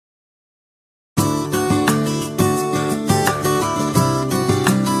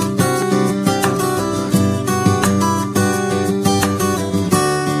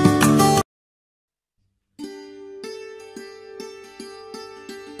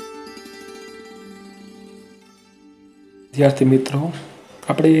વિદ્યાર્થી મિત્રો,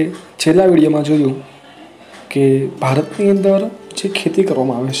 આપણે છેલ્લા વિડીયોમાં જોયું કે ભારતની અંદર જે ખેતી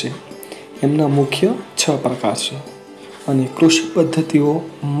કરવામાં આવે છે એમના મુખ્ય 6 પ્રકાર છે અને કૃષિ પદ્ધતિઓ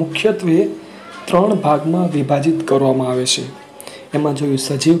મુખ્યત્વે 3 ભાગમાં વિભાજિત કરવામાં આવે છે. એમાં જોયું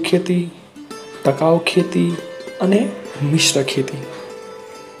સજીવ ખેતી, ટકાઉ ખેતી અને મિશ્ર ખેતી.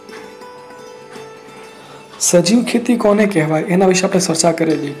 સજીવ ખેતી કોને કહેવાય એના વિશે આપણે ચર્ચા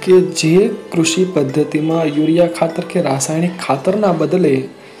કરેલી કે જે કૃષિ પદ્ધતિમાં યુરિયા ખાતર કે રાસાયણિક ખાતરના બદલે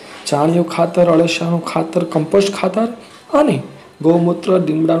છાણિયું ખાતર, અળસિયાનું ખાતર, કમ્પોસ્ટ ખાતર અને ગૌમૂત્ર,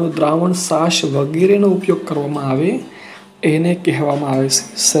 લીમડાનું દ્રાવણ, છાશ વગેરેનો ઉપયોગ કરવામાં આવે એને કહેવામાં આવે છે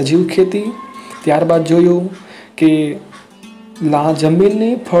સજીવ ખેતી. ત્યારબાદ જોયું કે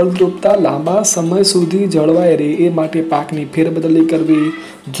જમીનની ફળદ્રુપતા લાંબા સમય સુધી જળવાઈ રહે એ માટે પાકની ફેરબદલી કરવી,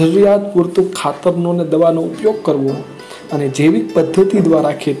 જરૂરિયાત પૂરતું ખાતરનો અને દવાનો ઉપયોગ કરવો અને જૈવિક પદ્ધતિ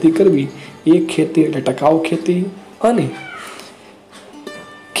દ્વારા ખેતી કરવી એ ખેતી એટલે ટકાઉ ખેતી. અને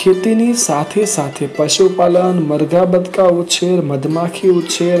ખેતીની સાથે સાથે પશુપાલન, મરઘા બતકા ઉછેર, મધમાખી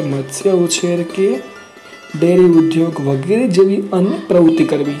ઉછેર, મત્સ્ય ઉછેર કે ડેરી ઉદ્યોગ વગેરે જેવી અન્ય પ્રવૃત્તિ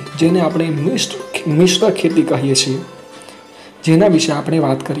કરવી જેને આપણે મિશ્ર ખેતી કહીએ છીએ, જેના વિશે આપણે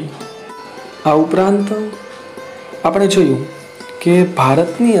વાત કરી. આ ઉપરાંત આપણે જોયું કે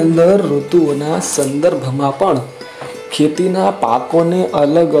ભારતની અંદર ઋતુઓના સંદર્ભમાં પણ ખેતીના પાકોને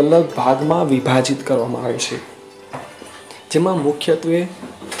અલગ અલગ ભાગમાં વિભાજિત કરવામાં આવે છે, જેમાં મુખ્યત્વે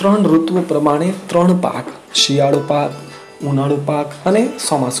 3 ઋતુઓ પ્રમાણે 3 પાક, શિયાળુ પાક, ઉનાળુ પાક અને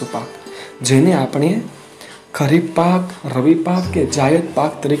ચોમાસુ પાક, જેને આપણે ખરીફ પાક, રવિ પાક કે જાયદ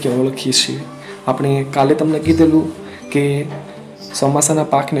પાક તરીકે ઓળખીએ છીએ. આપણે કાલે તમને કીધેલું કે ચોમાસાના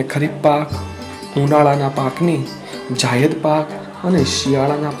પાકને ખરીફ પાક, ઉનાળાના પાકને જાયદ પાક અને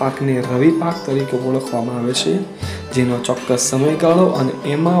શિયાળાના પાકને રવિ પાક તરીકે ઓળખવામાં આવે છે, જેનો ચોક્કસ સમયગાળો અને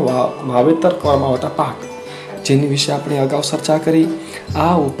એમાં વાવેતર કરવામાં આવતા પાક જેની વિશે આપણે અગાઉ ચર્ચા કરી.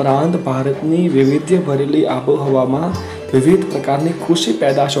 આ ઉપરાંત ભારતની વૈવિધ્ય ભરેલી આબોહવામાં વિવિધ પ્રકારની કૃષિ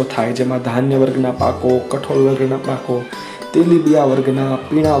પેદાશો થાય, જેમાં ધાન્ય વર્ગના પાકો, કઠોળ વર્ગના પાકો, તેલીબિયા વર્ગના,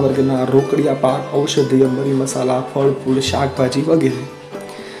 પીણા વર્ગના, રોકડિયા પાક, ઔષધીય મરી મસાલા, ફળ ફૂલ, શાકભાજી વગેરે,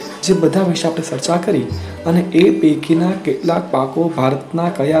 જે બધા વિશે આપણે ચર્ચા કરી. અને એ પૈકીના કેટલાક પાકો ભારતના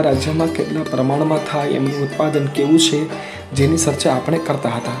કયા રાજ્યમાં કેટલા પ્રમાણમાં થાય, એમનું ઉત્પાદન કેવું છે જેની ચર્ચા આપણે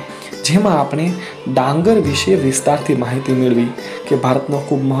કરતા હતા. જેમાં આપણે ડાંગર વિશે વિસ્તારથી માહિતી મેળવી કે ભારતનો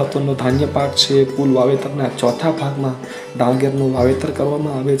ખૂબ મહત્વનો ધાન્ય પાક છે. કુલ વાવેતરના 4થા ભાગમાં ડાંગરનું વાવેતર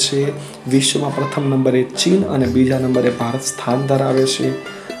કરવામાં આવે છે. વિશ્વમાં પ્રથમ નંબરે ચીન અને બીજા નંબરે ભારત સ્થાન ધરાવે છે.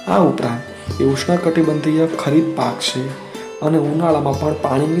 આ ઉપરાંત એ ઉષ્ણકટિબંધીય ખરીફ પાક છે અને ઉનાળામાં પણ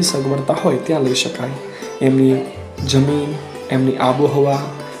પાણીની સગવડતા હોય ત્યાં લઈ શકાય. એમની જમીન, એમની આબોહવા,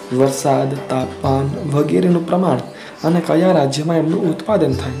 વરસાદ, તાપમાન વગેરેનું પ્રમાણ અને કયા રાજ્યમાં એમનું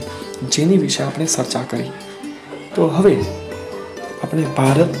ઉત્પાદન થાય જેની વિશે આપણે ચર્ચા કરી. તો હવે આપણે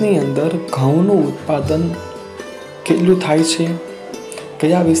ભારતની અંદર ઘઉંનું ઉત્પાદન કેટલું થાય છે,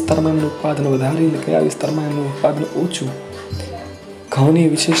 કયા વિસ્તારમાં એમનું ઉત્પાદન વધારે અને કયા વિસ્તારમાં એમનું ઉત્પાદન ઓછું, ઘઉંની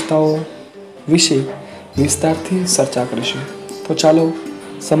વિશેષતાઓ વિશે વિસ્તારથી ચર્ચા કરીશું. તો ચાલો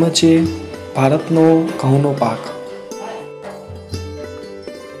સમજીએ ભારતનો ઘઉંનો પાક.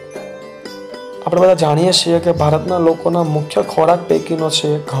 આપણે બધા જાણીએ છીએ કે ભારતના લોકોના મુખ્ય ખોરાક પૈકીનો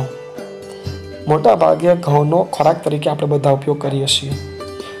છે ઘઉં. મોટા ભાગે ઘઉંનો ખોરાક તરીકે આપણે બધા ઉપયોગ કરીએ છીએ.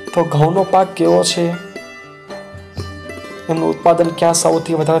 તો ઘઉંનો પાક કેવો છે, એમનું ઉત્પાદન ક્યાં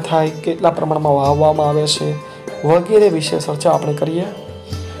સૌથી વધારે થાય, કેટલા પ્રમાણમાં વાવવામાં આવે છે વગેરે વિશે ચર્ચા આપણે કરીએ.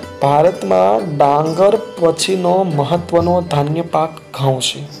 ભારતમાં ડાંગર પછીનો મહત્વનો ધાન્ય પાક ઘઉં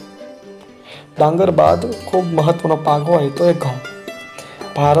છે. ડાંગર બાદ ખૂબ મહત્વનો પાક હોય તો એ ઘઉં.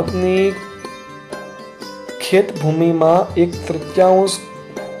 ભારતની ખેત ભૂમિમાં 1/3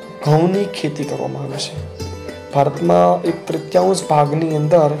 ઘઉંની ખેતી કરવામાં આવે છે. ભારતમાં 1/3 ભાગની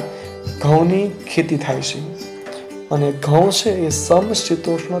અંદર ઘઉંની ખેતી થાય છે અને ઘઉં છે એ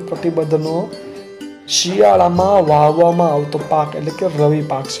સમશીતોષ્ણ કટિબદ્ધનો શિયાળામાં વાવવામાં આવતો પાક એટલે કે રવિ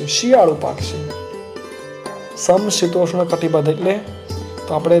પાક છે, શિયાળુ પાક છે. સમશીતોષ્ણ કટિબદ્ધ એટલે તો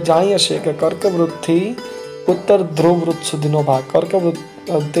આપણે જાણીએ છીએ કે કર્કવૃતથી ઉત્તર ધ્રુવ વૃત્ત સુધીનો ભાગ, કર્કવૃત્ત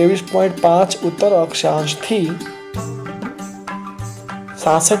 23.5 ઉત્તર અક્ષાંશથી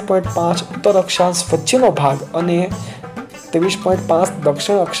 66.5 ઉત્તર અક્ષાંશ વચ્ચેનો ભાગ અને 23.5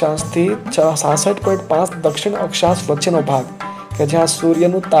 દક્ષિણ અક્ષાંશથી 66.5 દક્ષિણ અક્ષાંશ વચ્ચેનો ભાગ કે જ્યાં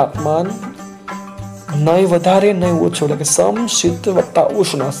સૂર્યનું તાપમાન નહીં વધારે નહીં ઓછું એટલે કે સમશીત વત્તા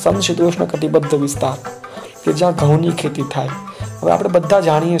ઉષ્ણ, સમશીતોષ્ણ કટિબદ્ધ વિસ્તાર કે જ્યાં ઘઉંની ખેતી થાય. હવે આપણે બધા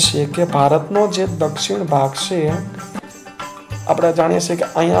જાણીએ છીએ કે ભારતનો જે દક્ષિણ ભાગ છે, આપણે જાણીએ છીએ કે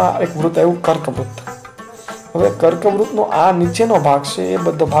અહીંયા એક વૃત્ત આવ્યું કર્કવૃત્ત, હવે કર્કવૃતનો આ નીચેનો ભાગ છે એ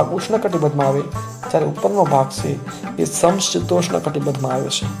બધો ભાગ ઉષ્ણકટિબંધમાં આવે, જ્યારે ઉપરનો ભાગ છે એ સમશીતોષ્ણ કટિબંધમાં આવે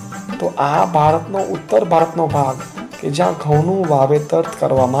છે. તો આ ભારતનો ઉત્તર ભારતનો ભાગ કે જ્યાં ઘઉંનું વાવેતર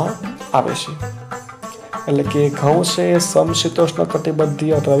કરવામાં આવે છે. એટલે કે ઘઉં છે એ સમશીતોષ્ણ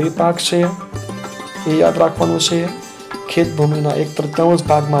કટિબંધીય રવિ પાક છે, એ યાદ રાખવાનું છે. ખેત ભૂમિના 1/3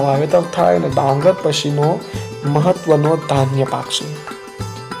 ભાગમાં વાવેતર થાય અને ડાંગર પછીનો મહત્વનો ધાન્ય પાક છે.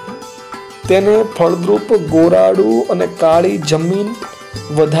 તેને ફળદ્રુપ ગોરાડુ અને કાળી જમીન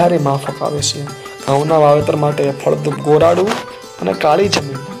વધારે માફક આવે છે. ઘઉંના વાવેતર માટે ફળદ્રુપ ગોરાડુ અને કાળી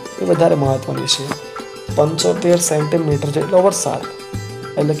જમીન એ વધારે મહત્વની છે. 75 સેન્ટીમીટર જેટલો વરસાદ,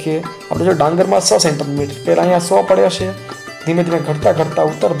 એટલે કે આપણે જો ડાંગરમાં 100 સેન્ટીમીટર, પહેલા અહીંયા 100 પડ્યો છે, ધીમે ધીમે ઘટતા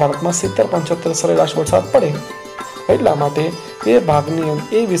ઉત્તર ભારતમાં 70-75 સરેરાશ વરસાદ પડે. એટલા માટે એ ભાગની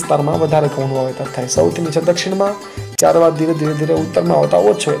એ વિસ્તારમાં વધારે ઘઉંનું વાવેતર થાય. સૌથી નીચે દક્ષિણમાં, ત્યારબાદ ધીરે ધીરે ઉત્તરમાં આવતા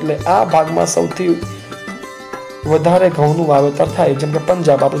ઓછો. એટલે આ ભાગમાં સૌથી વધારે ઘઉંનું વાવેતર થાય. જેમ કે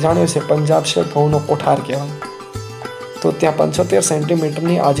પંજાબ, આપણે જાણીએ છીએ પંજાબ છે ઘઉંનો કોઠાર કહેવાય. તો ત્યાં 75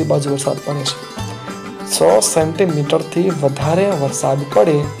 સેન્ટીમીટરની આજુબાજુ વરસાદ પડે છે. 100 સેન્ટીમીટરથી વધારે વરસાદ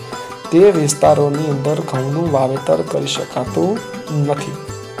પડે તે વિસ્તારોની અંદર ઘઉંનું વાવેતર કરી શકાતું નથી.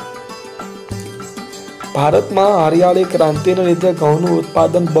 ભારતમાં હરિયાળી ક્રાંતિને લીધે ઘઉંનું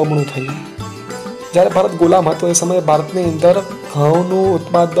ઉત્પાદન બમણું થયું. જ્યારે ભારત ગુલામ હતો એ સમયે ભારતની અંદર ઘઉંનું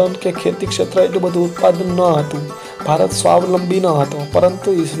ઉત્પાદન કે ખેતી ક્ષેત્ર એટલું બધું ઉત્પાદન ન હતું. ભારત સ્વાવલંબી ન હતો. પરંતુ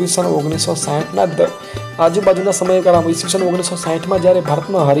ઈસવીસન 1960ના આજુબાજુના સમયગાળામાં, ઈસવીસન 1960માં જ્યારે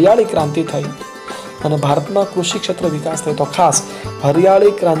ભારતમાં હરિયાળી ક્રાંતિ થઈ અને ભારતમાં કૃષિ ક્ષેત્ર વિકાસ થયો, તો ખાસ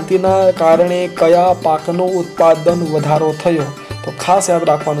હરિયાળી ક્રાંતિના કારણે કયા પાકનું ઉત્પાદન વધારો થયો, તો ખાસ યાદ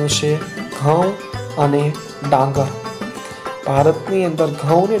રાખવાનું છે ઘઉં અને ડાંગર. ભારતની અંદર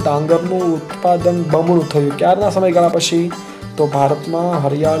ઘઉં અને ડાંગરનું ઉત્પાદન બમણું થયું. ક્યારના સમયગાળા પછી? તો ભારતમાં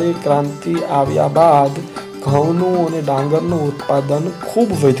હરિયાળી ક્રાંતિ આવ્યા બાદ ઘઉંનું અને ડાંગરનું ઉત્પાદન ખૂબ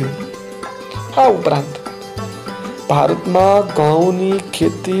વધ્યું. આ ઉપરાંત ભારતમાં ઘઉંની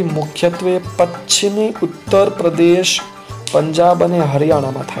ખેતી મુખ્યત્વે પશ્ચિમી ઉત્તર પ્રદેશ, પંજાબ અને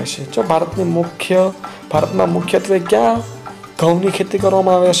હરિયાણામાં થાય છે. જો ભારતમાં મુખ્યત્વે ક્યાં ઘઉંની ખેતી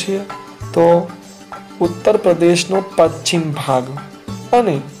કરવામાં આવે છે? તો ઉત્તર પ્રદેશનો પશ્ચિમ ભાગ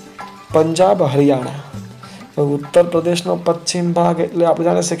અને પંજાબ, હરિયાણા. ઉત્તર પ્રદેશનો પશ્ચિમ ભાગ એટલે આપણે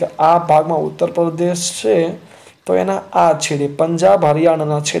જાણીએ છીએ કે આ ભાગમાં ઉત્તર પ્રદેશ છે, તો એના આ છેડે પંજાબ,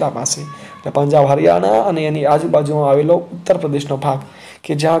 હરિયાણાના છેડા પાસે, એટલે પંજાબ, હરિયાણા અને એની આજુબાજુમાં આવેલો ઉત્તર પ્રદેશનો ભાગ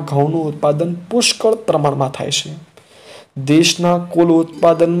કે જ્યાં ઘઉંનું ઉત્પાદન પુષ્કળ પ્રમાણમાં થાય છે. દેશના કુલ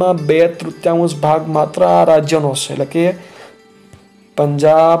ઉત્પાદનમાં 2/3 ભાગ માત્ર આ રાજ્યનો છે. એટલે કે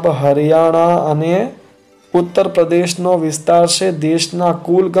પંજાબ, હરિયાણા અને ઉત્તર પ્રદેશનો વિસ્તાર છે. દેશના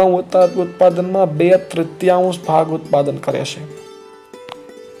કુલ ઘઉં ઉત્પાદનમાં 2/3 ભાગ ઉત્પાદન કરે છે.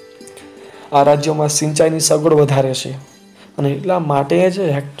 આ રાજ્યોમાં સિંચાઈની સગવડ વધારે છે અને એટલા માટે જ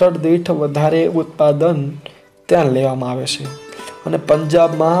હેક્ટર દીઠ વધારે ઉત્પાદન ત્યાં લેવામાં આવે છે. અને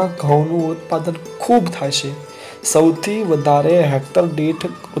પંજાબમાં ઘઉંનું ઉત્પાદન ખૂબ થાય છે. સૌથી વધારે હેક્ટર દીઠ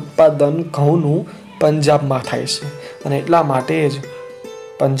ઉત્પાદન ઘઉંનું પંજાબમાં થાય છે અને એટલા માટે જ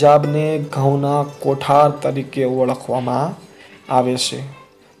પંજાબને ઘઉંના કોઠાર તરીકે ઓળખવામાં આવે છે.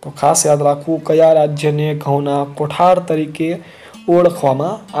 તો ખાસ યાદ રાખવું, કયા રાજ્યને ઘઉંના કોઠાર તરીકે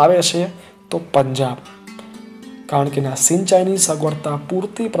ઓળખવામાં આવે છે? તો પંજાબ. કારણ કે સિંચાઈની સગવડતા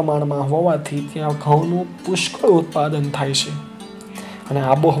પૂરતી પ્રમાણમાં હોવાથી ત્યાં ઘઉંનું પુષ્કળ ઉત્પાદન થાય છે અને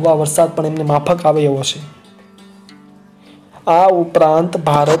આબોહવા વરસાદ પણ એમને માફક આવે એવો છે. આ ઉપરાંત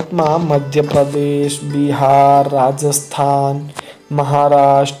ભારતમાં મધ્યપ્રદેશ, બિહાર, રાજસ્થાન,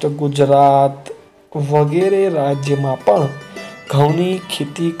 મહારાષ્ટ્ર, ગુજરાત વગેરે રાજ્યમાં પણ ઘઉંની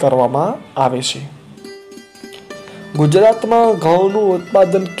ખેતી કરવામાં આવે છે. ગુજરાતમાં ઘઉંનું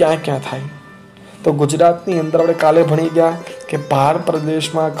ઉત્પાદન ક્યાં ક્યાં થાય? તો ગુજરાતની અંદર આપણે કાલે ભણી ગયા કે ભાર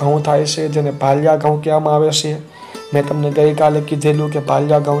પ્રદેશમાં ઘઉં થાય છે, જેને ભાલિયા ઘઉં કહેવામાં આવે છે. મેં તમને ગઈકાલે કીધેલું કે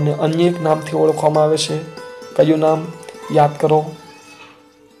ભાલિયા ઘઉંને અન્ય એક નામથી ઓળખવામાં આવે છે. કયું નામ? યાદ કરો.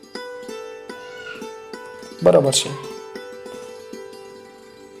 બરાબર છે,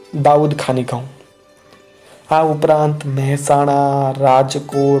 દાઉદ ખાની ઘઉં. આ ઉપરાંત મહેસાણા,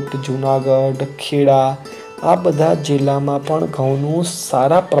 રાજકોટ, જુનાગઢ, ખેડા આ બધા જિલ્લામાં પણ ઘઉંનું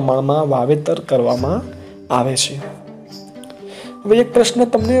સારા પ્રમાણમાં વાવેતર કરવામાં આવે છે. હવે એક પ્રશ્ન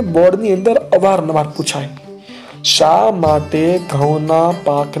તમને બોર્ડની અંદર અવારનવાર પૂછાય, શા માટે ઘઉંના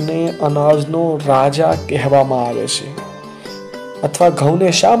પાકને અનાજનો રાજા કહેવામાં આવે છે? અથવા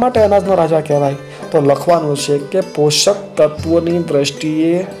ઘઉંને શા માટે અનાજનો રાજા કહેવાય? તો લખવાનું છે કે પોષક તત્વોની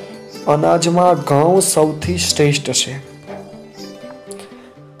દ્રષ્ટિએ અનાજમાં ઘઉં સૌથી શ્રેષ્ઠ છે.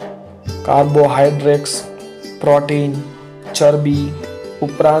 કાર્બોહાઈડ્રેટ્સ, પ્રોટીન, ચરબી,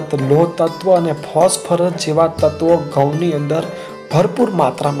 ઉપરાંત લોહ તત્વ અને ફોસ્ફરસ જેવા તત્વો ઘઉંની અંદર ભરપૂર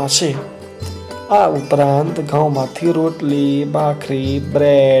માત્રામાં છે. આ ઉપરાંત ઘઉંમાંથી રોટલી, ભાખરી,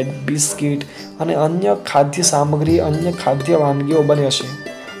 બ્રેડ, બિસ્કિટ અને અન્ય ખાદ્ય સામગ્રી, અન્ય ખાદ્ય વાનગીઓ બને છે.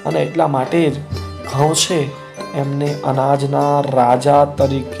 અને એટલા માટે જ ઘઉં છે એમને અનાજના રાજા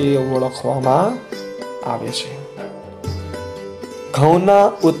તરીકે ઓળખવામાં આવે છે. ઘઉંના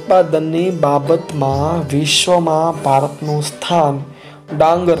ઉત્પાદનની બાબતમાં વિશ્વમાં ભારતનું સ્થાન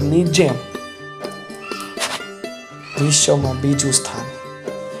ડાંગરની જેમ વિશ્વમાં બીજું સ્થાન,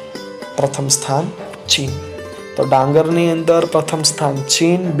 પ્રથમ સ્થાન ચીન. તો ડાંગરની અંદર પ્રથમ સ્થાન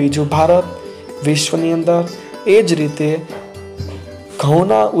ચીન, બીજું ભારત વિશ્વની અંદર. એ જ રીતે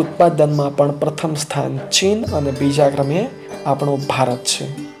ઘઉંના ઉત્પાદનમાં પણ પ્રથમ સ્થાન ચીન અને બીજા ક્રમે આપણો ભારત છે.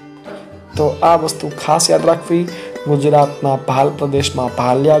 તો આ વસ્તુ ખાસ યાદ રાખવી. ગુજરાતના ભાલ પ્રદેશમાં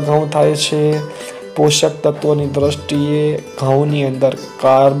ભાલિયા ઘઉં થાય છે. પોષક તત્વોની દ્રષ્ટિએ ઘઉંની અંદર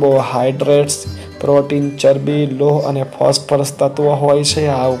કાર્બોહાઈડ્રેટ્સ, પ્રોટીન, ચરબી, લોહ અને ફોસ્ફરસ તત્વો હોય છે.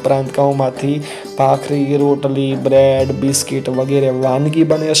 આ ઉપરાંત ઘઉંમાંથી ભાખરી, રોટલી, બ્રેડ, બિસ્કિટ વગેરે વાનગી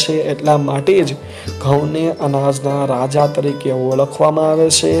બને છે. એટલા માટે જ ઘઉંને અનાજના રાજા તરીકે ઓળખવામાં આવે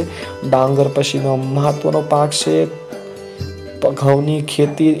છે. ડાંગર પછીનો મહત્વનો પાક છે. ઘઉંની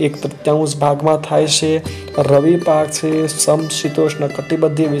ખેતી 1/3 ભાગમાં થાય છે. રવિ પાક છે. સમશીતોષ્ણ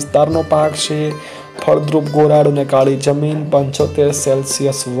કટિબંધીય વિસ્તારનો પાક છે. ફળદ્રુપ ગોરાડું અને કાળી જમીન, 75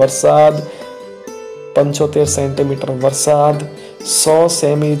 સેલ્સિયસ વરસાદ, 75 સેન્ટીમીટર વરસાદ, 100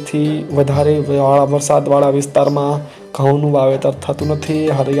 સેમીથી વધારે વરસાદવાળા વિસ્તારમાં ઘઉંનું વાવેતર થતું નથી.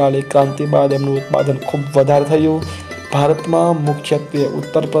 હરિયાળી ક્રાંતિ બાદ એમનું ઉત્પાદન ખૂબ વધારે થયું. ભારતમાં મુખ્યત્વે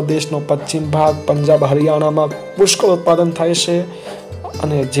ઉત્તર પ્રદેશનો પશ્ચિમ ભાગ, પંજાબ, હરિયાણામાં પુષ્કળ ઉત્પાદન થાય છે.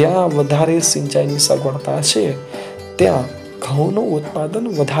 અને જ્યાં વધારે સિંચાઈની સગવડતા છે ત્યાં ઘઉંનું ઉત્પાદન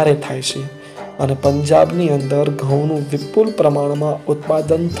વધારે થાય છે. અને પંજાબની અંદર ઘઉંનું વિપુલ પ્રમાણમાં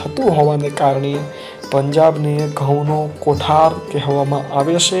ઉત્પાદન થતું હોવાને કારણે પંજાબને ઘઉંનો કોઠાર કહેવામાં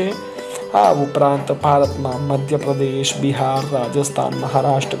આવે છે. આ ઉપરાંત ભારતમાં મધ્યપ્રદેશ, બિહાર, રાજસ્થાન,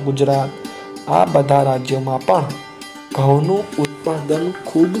 મહારાષ્ટ્ર, ગુજરાત આ બધા રાજ્યોમાં પણ ઘઉંનું ઉત્પાદન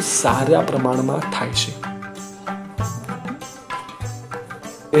ખૂબ સારા પ્રમાણમાં થાય છે.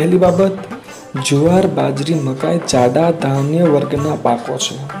 પહેલી બાબત, જુવાર, બાજરી, મકાઈ, જાડા ધાન્ય વર્ગના પાકો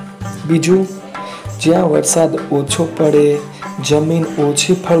છે. બીજું, જ્યાં વરસાદ ઓછો પડે, જમીન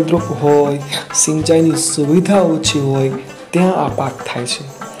ઓછી ફળદ્રુપ હોય, સિંચાઈની સુવિધા ઓછી હોય ત્યાં આ પાક થાય છે.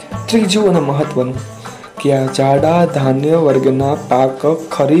 ત્રીજું અને મહત્વનું કે આ જાડા ધાન્ય વર્ગના પાક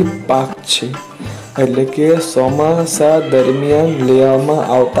ખરીફ પાક છે, એટલે કે ચોમાસા દરમિયાન લેવામાં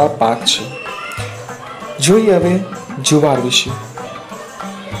આવતા પાક છે. જોઈએ હવે જુવાર વિશે.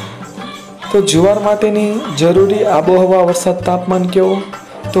 તો જુવાર માટેની જરૂરી આબોહવા, વરસાદ, તાપમાન કેવો?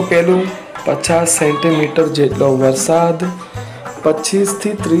 તો પહેલું 50 સેન્ટીમીટર જેટલો વરસાદ, 25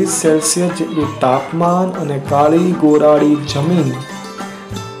 થી 30 સેલ્સિયસ જેટલું તાપમાન અને કાળી ગોરાડું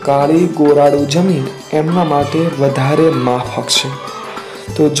જમીન એમના માટે વધારે માફક છે.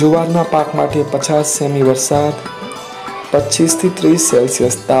 તો જુવારના પાક માટે 50 સેમી વરસાદ, 25 થી 30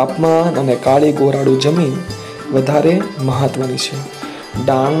 સેલ્સિયસ તાપમાન અને કાળી ગોરાડું જમીન વધારે મહત્વની છે.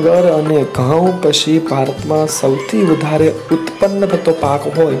 ડાંગર અને ઘઉં પછી ભારતમાં સૌથી વધારે ઉત્પન્ન થતો પાક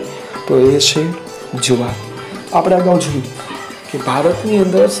હોય તો એ છે જુવાર. આપણે અગાઉ જોયું કે ભારતની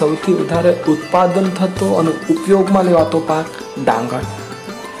અંદર સૌથી વધારે ઉત્પાદન થતો અને ઉપયોગમાં લેવાતો પાક ડાંગર.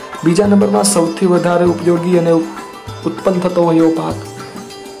 બીજા નંબરમાં સૌથી વધારે ઉપયોગી અને ઉત્પન્ન થતો હોય એવો પાક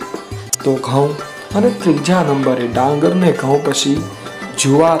તો ઘઉં. અને ત્રીજા નંબરે ડાંગર ને ઘઉં પછી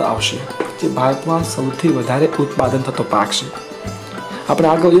જુવાર આવશે, જે ભારતમાં સૌથી વધારે ઉત્પાદન થતો પાક છે. આપણે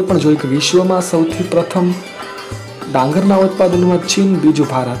આગળ એ પણ જોયું કે વિશ્વમાં સૌથી પ્રથમ ડાંગરના ઉત્પાદનમાં ચીન, બીજું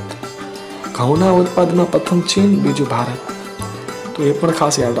ભારત. ઘઉંના ઉત્પાદનમાં પ્રથમ ચીન, બીજું ભારત. તો એ પણ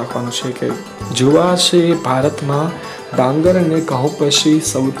ખાસ યાદ રાખવાનું છે કે જુવાર છે એ ભારતમાં ડાંગર અને ઘઉં પછી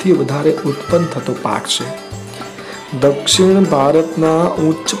સૌથી વધારે ઉત્પન્ન થતો પાક છે. દક્ષિણ ભારતના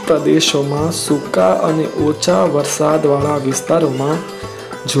ઉચ્ચ પ્રદેશોમાં સૂકા અને ઓછા વરસાદવાળા વિસ્તારોમાં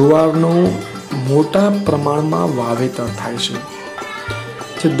જુવારનું મોટા પ્રમાણમાં વાવેતર થાય છે.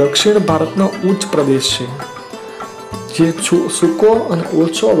 જે દક્ષિણ ભારતનો ઉચ્ચ પ્રદેશ છે, જે સૂકો અને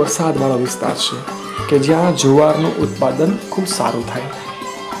ઓછો વરસાદવાળો વિસ્તાર છે કે જ્યાં જુવારનું ઉત્પાદન ખૂબ સારું થાય.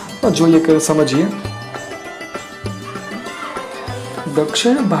 જોઈએ કે સમજીએ.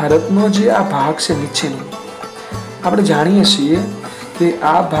 દક્ષિણ ભારતનો જે આ ભાગ છે નીચેનો, આપણે જાણીએ છીએ કે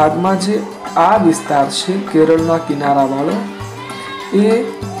આ ભાગમાં જે આ વિસ્તાર છે કેરળના કિનારાવાળો એ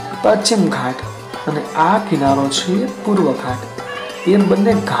પશ્ચિમ ઘાટ અને આ કિનારો છે પૂર્વ ઘાટ. એ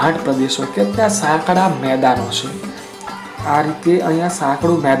બંને ઘાટ પ્રદેશો કે ત્યાં સાંકડા મેદાનો છે. આ રીતે અહીંયા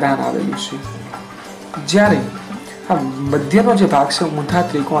સાંકડું મેદાન આવેલું છે. જ્યારે આ મધ્યનો જે ભાગ છે ઊંધા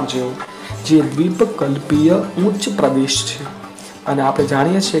ત્રિકોણ જેવો, જે દ્વીપકલ્પીય ઉચ્ચ પ્રદેશ છે. અને આપણે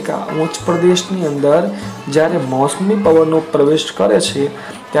જાણીએ છીએ કે આ ઉચ્ચ પ્રદેશની અંદર જ્યારે મોસમી પવનો પ્રવેશ કરે છે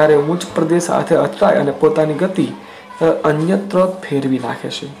ત્યારે ઉચ્ચ પ્રદેશ સાથે અથડાય અને પોતાની ગતિ અન્યત્ર ફેરવી નાખે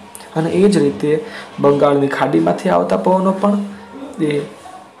છે. અને એ જ રીતે બંગાળની ખાડીમાંથી આવતા પવનો પણ એ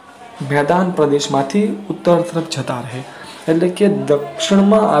મેદાન પ્રદેશમાંથી ઉત્તર તરફ જતા રહે. એટલે કે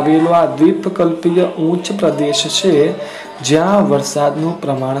દક્ષિણમાં આવેલો આ દ્વીપકલ્પીય ઉચ્ચ પ્રદેશ છે જ્યાં વરસાદનું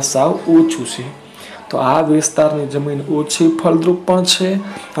પ્રમાણ સાવ ઓછું છે. તો આ વિસ્તારની જમીન ઓછી ફળદ્રુપ પણ છે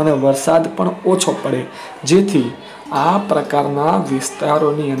અને વરસાદ પણ ઓછો પડે, જેથી આ પ્રકારના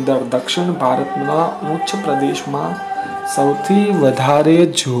વિસ્તારોની અંદર દક્ષિણ ભારતના ઉચ્ચ પ્રદેશમાં સૌથી વધારે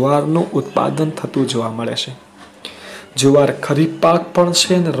જુવારનું ઉત્પાદન થતું જોવા મળે છે. જુવાર ખરીફ પાક પણ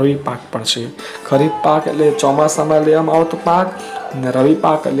છે અને રવિ પાક પણ છે. ખરીફ પાક એટલે ચોમાસામાં લેવામાં આવતો પાક અને રવિ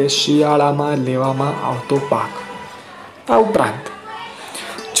પાક એટલે શિયાળામાં લેવામાં આવતો પાક. આ ઉપરાંત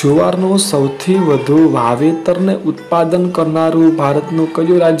જુવારનું સૌથી વધુ વાવેતર ને ઉત્પાદન કરનારું ભારતનું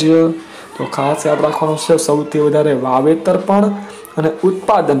કયું રાજ્ય? તો ખાસ યાદ રાખવાનું છે, સૌથી વધારે વાવેતર પણ અને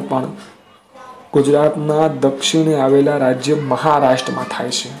ઉત્પાદન પણ ગુજરાતના દક્ષિણે આવેલા રાજ્ય મહારાષ્ટ્રમાં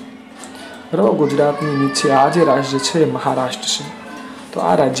થાય છે. બરાબર, ગુજરાતની નીચે આ જે રાજ્ય છે મહારાષ્ટ્ર છે. તો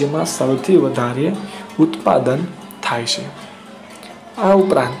આ રાજ્યમાં સૌથી વધારે ઉત્પાદન થાય છે. આ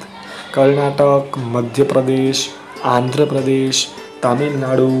ઉપરાંત કર્ણાટક, મધ્યપ્રદેશ, આંધ્રપ્રદેશ,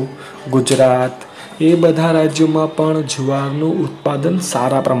 તામિલનાડુ, ગુજરાત એ બધા રાજ્યોમાં પણ જુવારનું ઉત્પાદન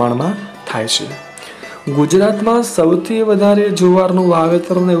સારા પ્રમાણમાં થાય છે. ગુજરાતમાં સૌથી વધારે જુવારનું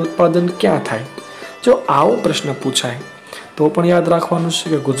વાવેતર અને ઉત્પાદન ક્યાં થાય? જો આવો પ્રશ્ન પૂછાય તો પણ યાદ રાખવાનું છે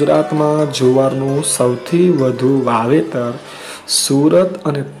કે ગુજરાતમાં જુવારનું સૌથી વધુ વાવેતર સુરત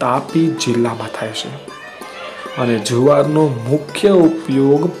અને તાપી જિલ્લામાં થાય છે. અને જુવારનો મુખ્ય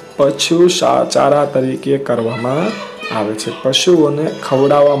ઉપયોગ પશુ ચારા તરીકે કરવામાં આવે છે. પશુઓને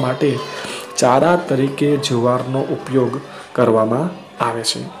ખવડાવવા માટે ચારા તરીકે જુવારનો ઉપયોગ કરવામાં આવે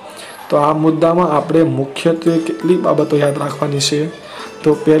છે. તો આ મુદ્દામાં આપણે મુખ્યત્વે કેટલી બાબતો યાદ રાખવાની છે? તો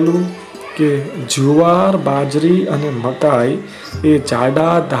પહેલું કે જુવાર, બાજરી અને મકાઈ એ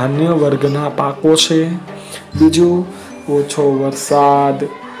જાડા ધાન્ય વર્ગના પાકો છે. બીજું, ઓછો વરસાદ,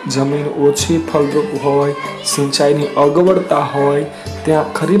 જમીન ઓછી ફળદ્રુપ હોય, સિંચાઈની અગવડતા હોય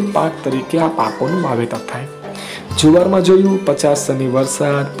ત્યાં ખરીફ પાક તરીકે આ પાકોનું વાવેતર થાય. જુવારમાં જોયું 50 સેમી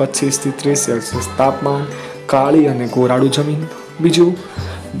વરસાદ, 25 થી 30 સેલ્સિયસ તાપમાન, કાળી અને ગોરાડુ જમીન. બીજું,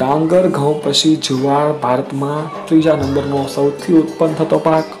 ડાંગર, ઘઉં પછી જુવાર ભારતમાં ત્રીજા નંબરનો સૌથી ઉત્પન્ન થતો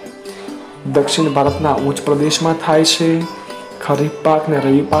પાક. દક્ષિણ ભારતના ઉચ્ચ પ્રદેશમાં થાય છે. ખરીફ પાક ને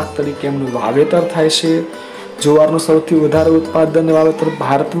રવિ પાક તરીકે એમનું વાવેતર થાય છે. જુવારનું સૌથી વધારે ઉત્પાદન વાવેતર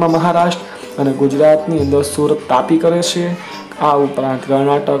ભારતમાં મહારાષ્ટ્ર અને ગુજરાતની અંદર સુરત, તાપી કરે છે. આ ઉપરાંત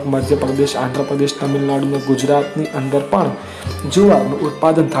કર્ણાટક, મધ્યપ્રદેશ, આંધ્રપ્રદેશ, તમિલનાડુ અને ગુજરાતની અંદર પણ જુવારનું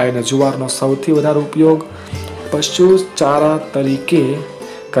ઉત્પાદન થાય અને જુવારનો સૌથી વધારે ઉપયોગ પશુ ચારા તરીકે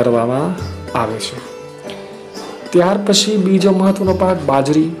કરવામાં આવે છે. ત્યાર પછી બીજો મહત્વનો પાક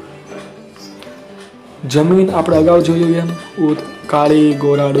બાજરી. જમીન આપણે અગાઉ જોયું એમ કાળી,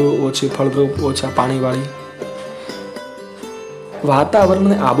 ગોરાડુ, ઓછી ફળદ્રુપ, ઓછા પાણીવાળી. વાતાવરણ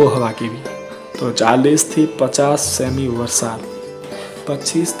અને આબોહવા કેવી? તો 40 થી 50 સેમી વરસાદ,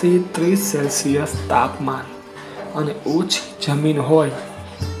 25 થી 30 સેલ્સિયસ તાપમાન અને ઓછી જમીન હોય,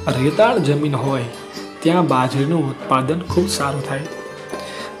 રેતાળ જમીન હોય ત્યાં બાજરીનું ઉત્પાદન ખૂબ સારું થાય.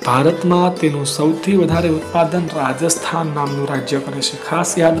 ભારતમાં તેનું સૌથી વધારે ઉત્પાદન રાજસ્થાન નામનું રાજ્ય કરે છે. ખાસ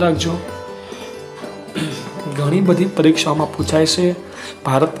યાદ રાખજો, ઘણી બધી પરીક્ષાઓમાં પૂછાય છે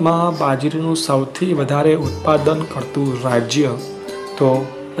ભારતમાં બાજરીનું સૌથી વધારે ઉત્પાદન કરતું રાજ્ય તો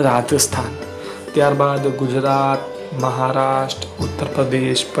રાજસ્થાન. ત્યારબાદ ગુજરાત, મહારાષ્ટ્ર, ઉત્તર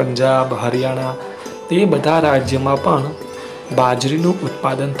પ્રદેશ, પંજાબ, હરિયાણા તે બધા રાજ્યમાં પણ બાજરીનું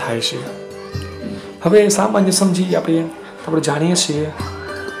ઉત્પાદન થાય છે. હવે સામાન્ય સમજી આપણે જાણીએ છીએ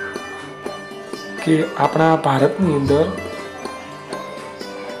કે આપણા ભારતની અંદર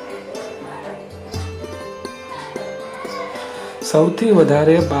સૌથી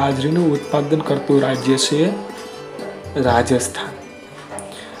વધારે બાજરીનું ઉત્પાદન કરતું રાજ્ય છે રાજસ્થાન.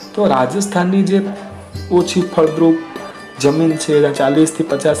 તો રાજસ્થાનની જે ઓછી ફળદ્રુપ જમીન છે, 40 થી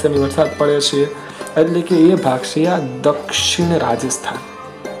 50 સેમી વરસાદ પડે છે, એટલે કે એ ભાગ છે આ દક્ષિણ રાજસ્થાન.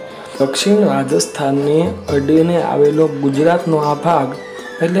 દક્ષિણ રાજસ્થાનને અડીને આવેલો ગુજરાતનો આ ભાગ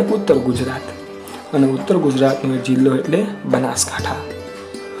એટલે ઉત્તર ગુજરાત અને ઉત્તર ગુજરાતનો જિલ્લો એટલે બનાસકાંઠા.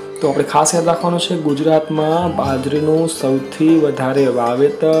 તો આપણે ખાસ યાદ રાખવાનું છે, ગુજરાતમાં બાજરીનું સૌથી વધારે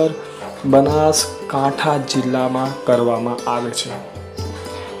વાવેતર બનાસકાંઠા જિલ્લામાં કરવામાં આવે છે.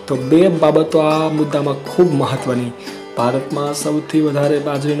 તો બે બાબતો આ મુદ્દામાં ખૂબ મહત્વની. ભારતમાં સૌથી વધારે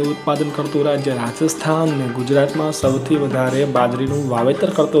બાજરીનું ઉત્પાદન કરતું રાજ્ય રાજસ્થાન અને ગુજરાતમાં સૌથી વધારે બાજરીનું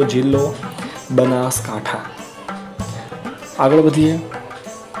વાવેતર કરતો જિલ્લો બનાસકાંઠા. આગળ વધીએ.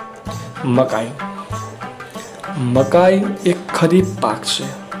 મકાઈ. મકાઈ એક ખરીફ પાક છે.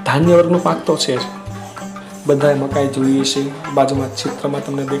 ધાન્ય વર્ગનો પાક તો છે જ. બધાએ મકાઈ જોઈએ છે. બાજુમાં ચિત્રમાં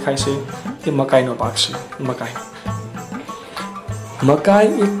તમને દેખાય છે એ મકાઈનો પાક છે.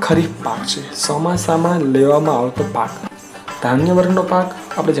 મકાઈ એક ખરીફ પાક છે. ચોમાસામાં લેવામાં આવતો પાક. ધાન્ય વર્ગનો પાક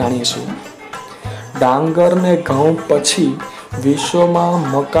આપણે જાણીએ છીએ. ડાંગર ને ઘઉં પછી વિશ્વમાં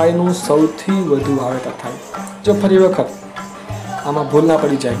મકાઈનું સૌથી વધુ વાવેતર થાય. જો ફરી વખત આમાં ભૂલ ના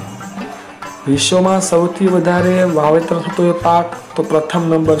પડી જાય, વિશ્વમાં સૌથી વધારે વાવેતર થતો એ પાક તો પ્રથમ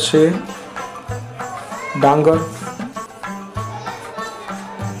નંબર છે ડાંગર,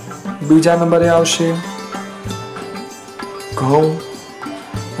 બીજા નંબરે આવશે ઘઉં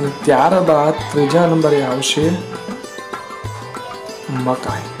અને ત્યારબાદ ત્રીજા નંબરે આવશે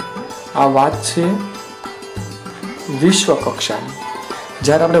મકાઈ. આ વાત છે વિશ્વ કક્ષાની.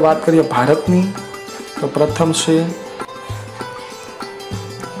 જ્યારે આપણે વાત કરીએ ભારતની તો પ્રથમ છે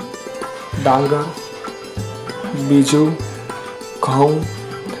ડાંગર, બીજું ઘઉં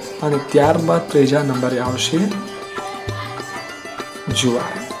અને ત્યારબાદ ત્રીજા નંબરે આવશે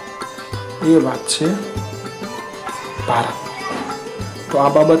જુવાર. એ વાત છે ભારત. તો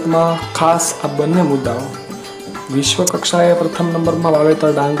આ બાબતમાં ખાસ આ બંને મુદ્દાઓ, વિશ્વ કક્ષાએ પ્રથમ નંબરમાં વાવેતર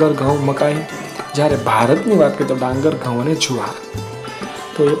ડાંગર, ઘઉં, મકાઈ, જ્યારે ભારતની વાત કરીએ તો ડાંગર, ઘઉં અને જુવાર.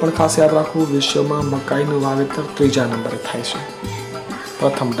 તો એ પણ ખાસ યાદ રાખવું, વિશ્વમાં મકાઈનું વાવેતર ત્રીજા નંબરે થાય છે.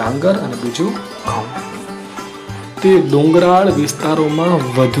 પ્રથમ ડાંગર અને બીજું ઘઉં. તે ડુંગરાળ વિસ્તારોમાં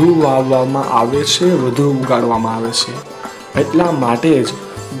વધુ વાવવામાં આવે છે, વધુ ઉગાડવામાં આવે છે. એટલા માટે જ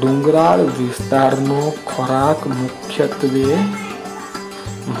ડુંગરાળ વિસ્તારનો ખોરાક મુખ્યત્વે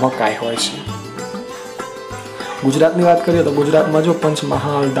મકાઈ હોય છે. ગુજરાતની વાત કરીએ તો ગુજરાતમાં જો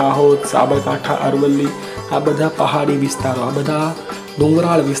પંચમહાલ, દાહોદ, સાબરકાંઠા, અરવલ્લી આ બધા પહાડી વિસ્તારો, આ બધા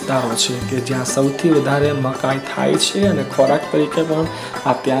ડુંગરાળ વિસ્તારો છે કે જ્યાં સૌથી વધારે મકાઈ થાય છે અને ખોરાક તરીકે પણ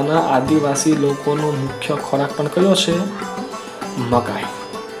આ ત્યાંના આદિવાસી લોકોનો મુખ્ય ખોરાક પણ કયો છે? મકાઈ.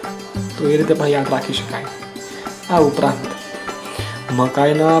 તો એ રીતે પણ યાદ રાખી શકાય. આ ઉપરાંત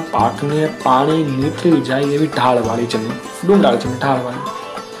મકાઈના પાકને પાણી નીતરી જાય એવી ઢાળવાળી જમીન, ડુંગરાળ જમીન, ઢાળવાળી,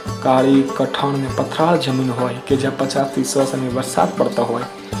 કાળી, કઠણ અને પથરાળ જમીન હોય કે જ્યાં 50 થી 100 સેમી વરસાદ પડતો હોય,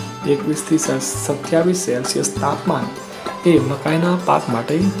 21 થી 27 સેલ્સિયસ તાપમાન એ મકાઈના પાક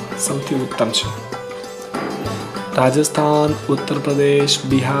માટે સૌથી ઉત્તમ છે. રાજસ્થાન, ઉત્તર પ્રદેશ,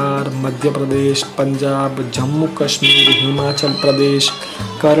 બિહાર, મધ્યપ્રદેશ, પંજાબ, જમ્મુ કાશ્મીર, હિમાચલ પ્રદેશ,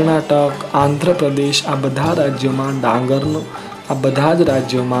 કર્ણાટક, આંધ્રપ્રદેશ આ બધા રાજ્યોમાં ડાંગરનું, આ બધા જ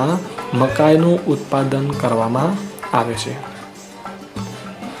રાજ્યોમાં મકાઈનું ઉત્પાદન કરવામાં આવે છે.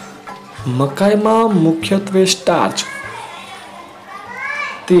 મકાઈમાં મુખ્યત્વે સ્ટાર્ચ,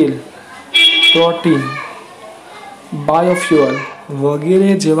 તેલ, પ્રોટીન, બાયોફ્યુઅલ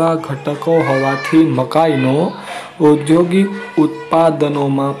વગેરે જેવા ઘટકો હોવાથી મકાઈનો ઔદ્યોગિક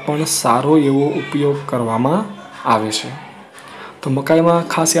ઉત્પાદનોમાં પણ સારો એવો ઉપયોગ કરવામાં આવે છે. તો મકાઈમાં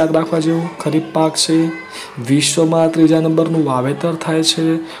ખાસ યાદ રાખવા જેવું ખરીફ પાક છે. વિશ્વમાં ત્રીજા નંબરનું વાવેતર થાય છે.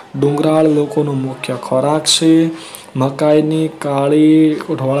 ડુંગરાળ લોકોનો મુખ્ય ખોરાક છે. મકાઈની કાળી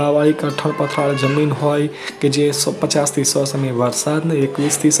ઢોળાવાળી કઠણ પથરાળ જમીન હોય કે જે 50 થી 100 સેમી વરસાદ ને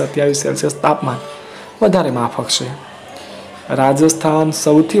 21 થી 27 સેલ્સિયસ તાપમાન વધારે માફક છે. રાજસ્થાન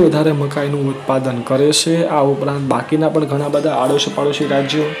સૌથી વધારે મકાઈનું ઉત્પાદન કરે છે. આ ઉપરાંત બાકીના પણ ઘણા બધા આડોશી પાડોશી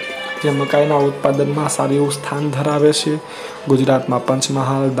રાજ્યો જે મકાઈના ઉત્પાદનમાં સારું એવું સ્થાન ધરાવે છે. ગુજરાતમાં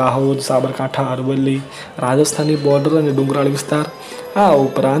પંચમહાલ, દાહોદ, સાબરકાંઠા, અરવલ્લી, રાજસ્થાની બોર્ડર અને ડુંગરાળ વિસ્તાર. આ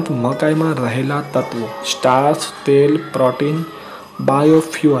ઉપરાંત મકાઈમાં રહેલા તત્વો સ્ટાર્ચ, તેલ, પ્રોટીન,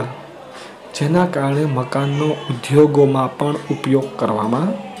 બાયોફ્યુઅલ જેના કારણે મકાનનો ઉદ્યોગોમાં પણ ઉપયોગ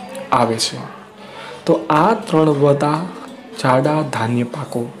કરવામાં આવે છે. તો આ 3 વતા જાડા ધાન્ય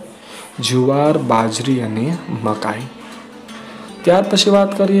પાકો જુવાર, બાજરી અને મકાઈ. ત્યાર પછી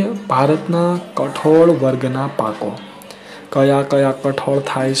વાત કરીએ ભારતના કઠોળ વર્ગના પાકો. કયા કયા કઠોળ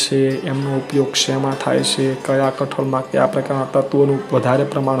થાય છે, એમનો ઉપયોગ શેમાં થાય છે, કયા કઠોળમાં કયા પ્રકારના તત્વોનું વધારે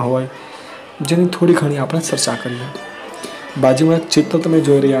પ્રમાણ હોય, જેની થોડી ઘણી આપણે ચર્ચા કરીએ. બાજુમાં એક ચિત્ર તમે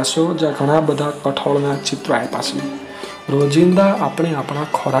જોઈ રહ્યા છો જ્યાં ઘણા બધા કઠોળના ચિત્રો આપ્યા છે. રોજિંદા આપણે આપણા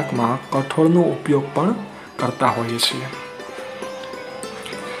ખોરાકમાં કઠોળનો ઉપયોગ પણ કરતા હોઈએ છીએ.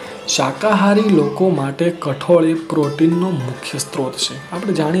 શાકાહારી લોકો માટે કઠોળ એ પ્રોટીનનો મુખ્ય સ્ત્રોત છે.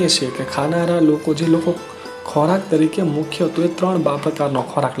 આપણે જાણીએ છીએ કે ખાનારા લોકો, જે લોકો ખોરાક તરીકે મુખ્યત્વે 3 પ્રકારનો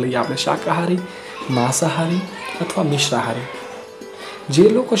ખોરાક લઈએ આપણે: શાકાહારી, માંસાહારી અથવા મિશ્રાહારી. જે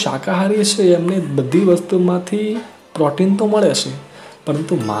લોકો શાકાહારી છે એમને બધી વસ્તુમાંથી પ્રોટીન તો મળે છે,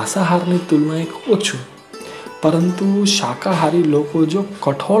 પરંતુ માંસાહારની તુલનાએ ઓછું. પરંતુ શાકાહારી લોકો જો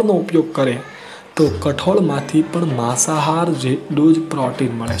કઠોળનો ઉપયોગ કરે તો કઠોળમાંથી પણ માંસાહાર જેટલું જ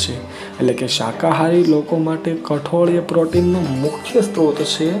પ્રોટીન મળે છે. એટલે કે શાકાહારી લોકો માટે કઠોળ એ પ્રોટીનનો મુખ્ય સ્ત્રોત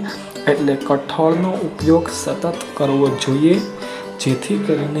છે. એટલે કઠોળનો ઉપયોગ સતત કરવો જોઈએ, જેથી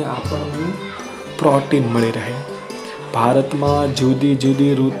કરીને આપણને પ્રોટીન મળી રહે. ભારતમાં જુદી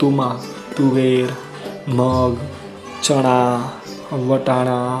જુદી ઋતુમાં તુવેર, મગ, ચણા,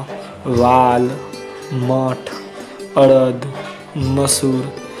 વટાણા, વાલ, મઠ, અડદ, મસૂર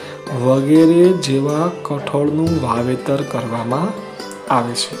વગેરે જેવા કઠોળનું વાવેતર કરવામાં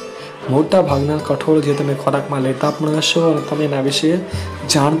આવે છે. મોટા ભાગના કઠોળ જે તમે ખોરાકમાં લેતા પણ હશો અને તમે એના વિશે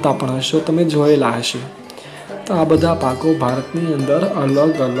જાણતા પણ હશો, તમે જોયેલા હશે. તો આ બધા પાકો ભારતની અંદર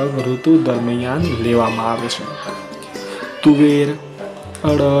અલગ અલગ ઋતુ દરમિયાન લેવામાં આવે છે. તુવેર,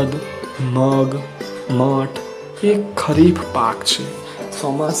 અડદ, મગ, મઠ એ ખરીફ પાક છે.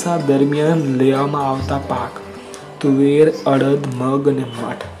 ચોમાસા દરમિયાન લેવામાં આવતા પાક તુવેર, અડદ, મગ અને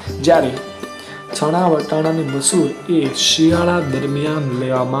મઠ. જ્યારે ચણા, વટાણા અને મસૂર એ શિયાળા દરમિયાન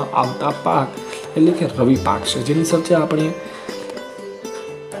લેવામાં આવતા પાક એટલે કે રવિ પાક છે, જેની ચર્ચા આપણે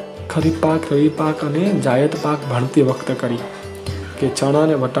ખરીફ પાક, રવિ પાક અને જાયદ પાક ભણતી વખતે કરી કે ચણા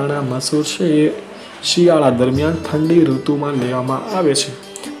અને વટાણા, મસૂર છે એ શિયાળા દરમિયાન ઠંડી ઋતુમાં લેવામાં આવે છે,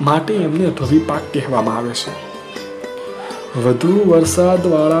 માટે એમને રવિ પાક કહેવામાં આવે છે. વધુ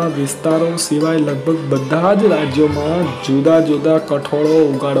વરસાદવાળા વિસ્તારો સિવાય લગભગ બધા જ રાજ્યોમાં જુદા જુદા કઠોળો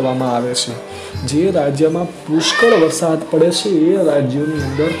ઉગાડવામાં આવે છે. જે રાજ્યમાં પુષ્કળ વરસાદ પડે છે એ રાજ્યોની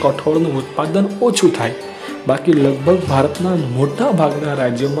અંદર કઠોળનું ઉત્પાદન ઓછું થાય. બાકી લગભગ ભારતના મોટા ભાગના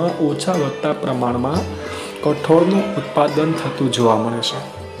રાજ્યોમાં ઓછા વધતા પ્રમાણમાં કઠોળનું ઉત્પાદન થતું જોવા મળે છે.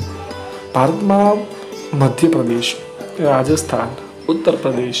 ભારતમાં મધ્યપ્રદેશ, રાજસ્થાન, ઉત્તર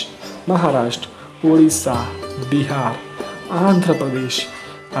પ્રદેશ, મહારાષ્ટ્ર, ઓડિશા, બિહાર, આંધ્રપ્રદેશ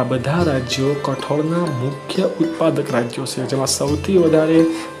આ બધા રાજ્યો કઠોળના મુખ્ય ઉત્પાદક રાજ્યો છે. જેમાં સૌથી વધારે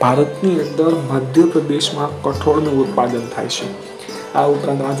ભારતની અંદર મધ્યપ્રદેશમાં કઠોળનું ઉત્પાદન થાય છે. આ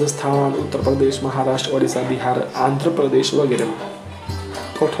ઉપરાંત રાજસ્થાન, ઉત્તર પ્રદેશ, મહારાષ્ટ્ર, ઓડિશા, બિહાર, આંધ્રપ્રદેશ વગેરેમાં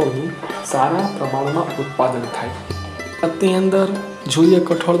કઠોળનું સારા પ્રમાણમાં ઉત્પાદન થાય. તેની અંદર જોઈએ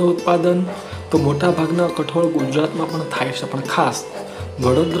કઠોળનું ઉત્પાદન તો મોટા ભાગના કઠોળ ગુજરાતમાં પણ થાય છે, પણ ખાસ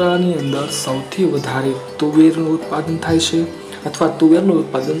વડોદરાની અંદર સૌથી વધારે તુવેરનું ઉત્પાદન થાય છે, અથવા તુવેરનું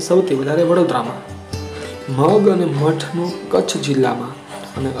ઉત્પાદન સૌથી વધારે વડોદરામાં, મગ અને મઠનું કચ્છ જિલ્લામાં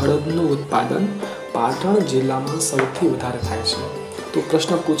અને અડદનું ઉત્પાદન પાટણ જિલ્લામાં સૌથી વધારે થાય છે. તો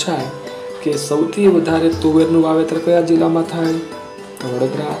પ્રશ્ન પૂછાય કે સૌથી વધારે તુવેરનું વાવેતર કયા જિલ્લામાં થાય? તો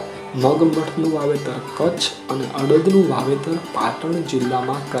વડોદરા. મગ, મઠનું વાવેતર કચ્છ અને અડદનું વાવેતર પાટણ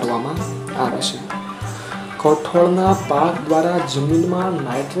જિલ્લામાં કરવામાં આવે છે. કઠોળના પાક દ્વારા જમીનમાં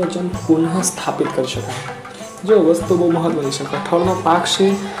નાઇટ્રોજન પુનઃ સ્થાપિત કરી શકાય. જો વસ્તુ બહુ મહત્વની છે, કઠોળનો પાક છે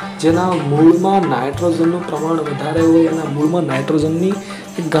જેના મૂળમાં નાઇટ્રોજનનું પ્રમાણ વધારે હોય, એના મૂળમાં નાઇટ્રોજનની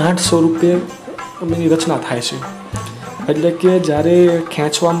ગાંઠ સ્વરૂપે એની રચના થાય છે. એટલે કે જ્યારે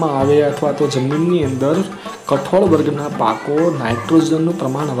ખેંચવામાં આવે અથવા તો જમીનની અંદર કઠોળ વર્ગના પાકો નાઇટ્રોજનનું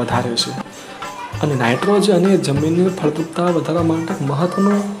પ્રમાણ વધારે છે. અને નાઇટ્રોજન એ જમીનની ફળદ્રુપતા વધારવા માટે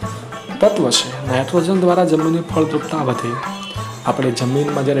મહત્વનું તત્વ છે. નાઇટ્રોજન દ્વારા જમીનની ફળદ્રુપતા વધે. આપણે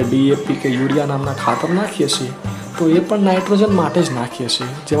જમીનમાં જ્યારે DAP કે યુરિયા નામના ખાતર નાખીએ છીએ તો એ પણ નાઇટ્રોજન માટે જ નાખીએ છીએ,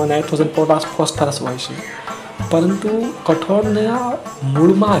 જેમાં નાઇટ્રોજન, પોટાશ, ફોસ્ફરસ હોય છે. પરંતુ કઠોળના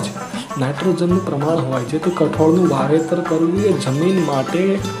મૂળમાં જ નાઇટ્રોજનનું પ્રમાણ હોય, જેથી કઠોળનું વાવેતર કરવું એ જમીન માટે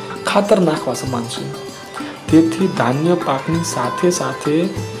ખાતર નાખવા સમાન છે. તેથી ધાન્ય પાકની સાથે સાથે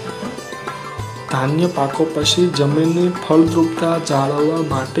ધાન્ય પાકો પછી જમીનની ફળદ્રુપતા જાળવવા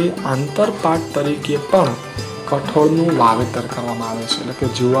માટે આંતરપાક તરીકે પણ કઠોળનું વાવેતર કરવામાં આવે છે. એટલે કે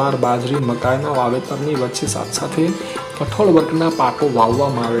જુવાર, બાજરી, મકાઈના વાવેતરની વચ્ચે સાથે કઠોળ વર્ગના પાકો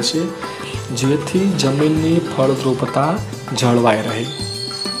વાવવામાં આવે છે, જેથી જમીનની ફળદ્રુપતા જળવાઈ રહે.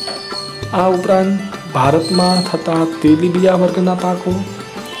 આ ઉપરાંત ભારતમાં થતા તેલીબિયા વર્ગના પાકો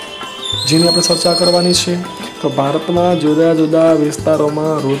જેની આપણે ચર્ચા કરવાની છે. તો ભારતમાં જુદા જુદા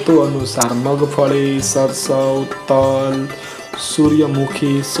વિસ્તારોમાં ઋતુ અનુસાર મગફળી, સરસવ, તલ,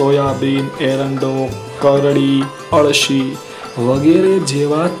 સૂર્યમુખી, સોયાબીન, એરંડો, કરડી, અળસી વગેરે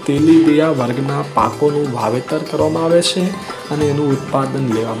જેવા તેલીબિયા વર્ગના પાકોનું વાવેતર કરવામાં આવે છે અને એનું ઉત્પાદન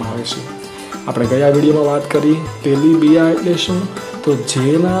લેવામાં આવે છે. આપણે ગયા વિડીયોમાં વાત કરી તેલીબિયા એટલે શું? તો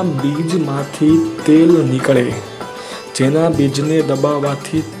જેના બીજમાંથી તેલ નીકળે, જેના બીજને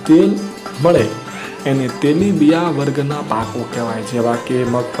દબાવવાથી તેલ મળે એને તેલીબિયા વર્ગના પાકો કહેવાય. જેવા કે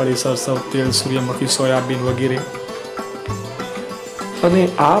મગફળી, સરસવ, તેલ, સૂર્યમુખી, સોયાબીન વગેરે. અને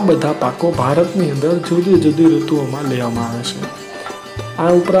આ બધા પાકો ભારતની અંદર જુદી જુદી ઋતુઓમાં લેવામાં આવે છે.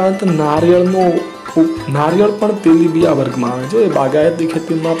 આ ઉપરાંત નારિયેળ પણ તેલીબિયા વર્ગમાં આવે છે. એ બાગાયતી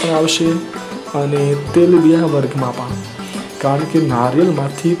ખેતીમાં પણ આવશે અને તેલબિયા વર્ગમાં પણ, કારણ કે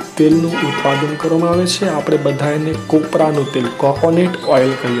નારિયેળમાંથી તેલનું ઉત્પાદન કરવામાં આવે છે. આપણે બધા એને કોપરાનું તેલ, કોકોનટ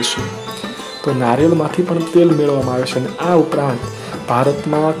ઓઇલ કહીએ છીએ. તો નારિયેળમાંથી પણ તેલ મેળવવામાં આવે છે. અને આ ઉપરાંત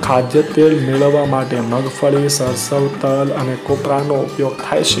ભારતમાં ખાદ્ય તેલ મેળવવા માટે મગફળી, સરસવ, તલ અને કોપરાનો ઉપયોગ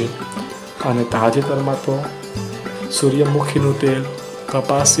થાય છે. અને તાજેતરમાં તો સૂર્યમુખીનું તેલ,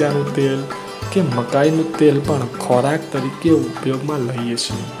 કપાસિયાનું તેલ કે મકાઈનું તેલ પણ ખોરાક તરીકે ઉપયોગમાં લઈએ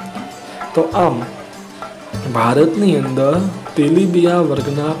છીએ. તો આમ ભારતની અંદર તેલીબિયા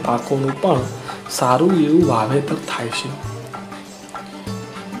વર્ગના પાકોનું પણ સારું એવું વાવેતર થાય છે.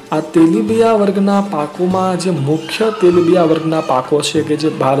 આ તેલીબિયા વર્ગના પાકોમાં જે મુખ્ય તેલીબિયા વર્ગના પાકો છે કે જે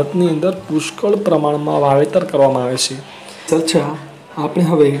ભારતની અંદર પુષ્કળ પ્રમાણમાં વાવેતર કરવામાં આવે છે, ચર્ચા આપણે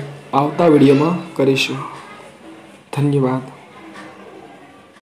હવે આવતા વિડીયોમાં કરીશું. ધન્યવાદ.